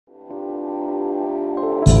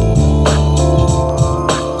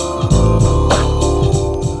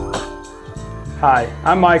Hi,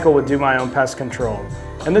 I'm Michael with Do My Own Pest Control,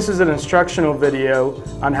 and this is an instructional video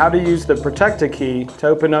on how to use the Protecta Key to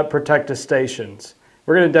open up Protecta stations.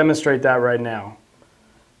 We're going to demonstrate that right now.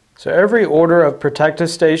 So every order of Protecta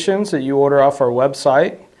stations that you order off our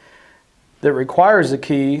website that requires a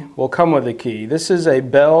key will come with a key. This is a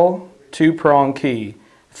Bell 2-prong key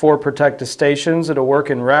for Protecta stations. It'll work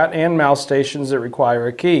in rat and mouse stations that require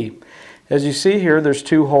a key. As you see here, there's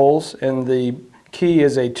 2 holes and the key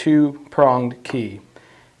is a 2-pronged key.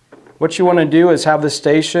 What you want to do is have the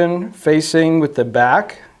station facing with the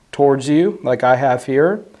back towards you, like I have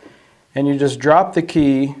here, and you just drop the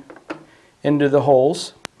key into the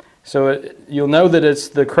holes. So you'll know that it's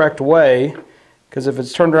the correct way, because if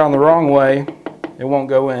it's turned around the wrong way, it won't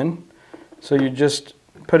go in. So you just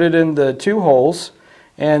put it in the 2 holes,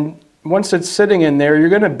 and once it's sitting in there, you're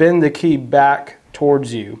going to bend the key back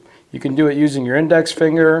towards you. You can do it using your index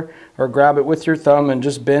finger or grab it with your thumb and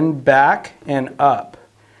just bend back and up.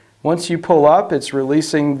 Once you pull up, it's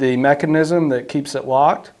releasing the mechanism that keeps it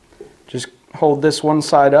locked. Just hold this one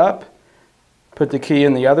side up, put the key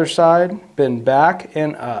in the other side, bend back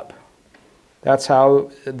and up. That's how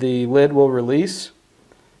the lid will release.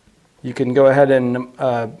 You can go ahead and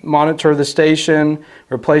monitor the station,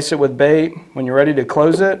 replace it with bait. When you're ready to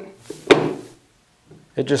close it,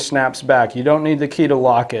 it just snaps back. You don't need the key to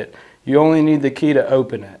lock it. You only need the key to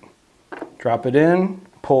open it. Drop it in,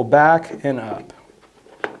 pull back and up.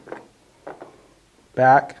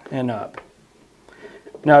 Back and up.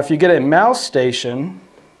 Now if you get a mouse station,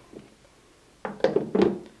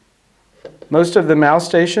 most of the mouse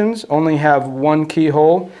stations only have 1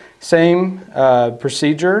 keyhole. Same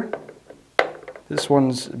procedure. This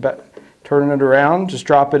one's turning it around. Just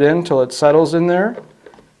drop it in until it settles in there.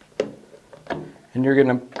 And you're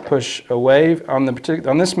going to push away. On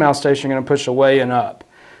this mouse station, you're going to push away and up.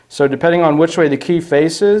 So depending on which way the key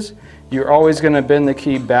faces, you're always going to bend the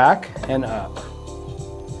key back and up.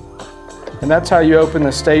 And that's how you open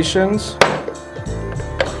the stations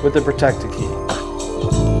with the Protecta Key.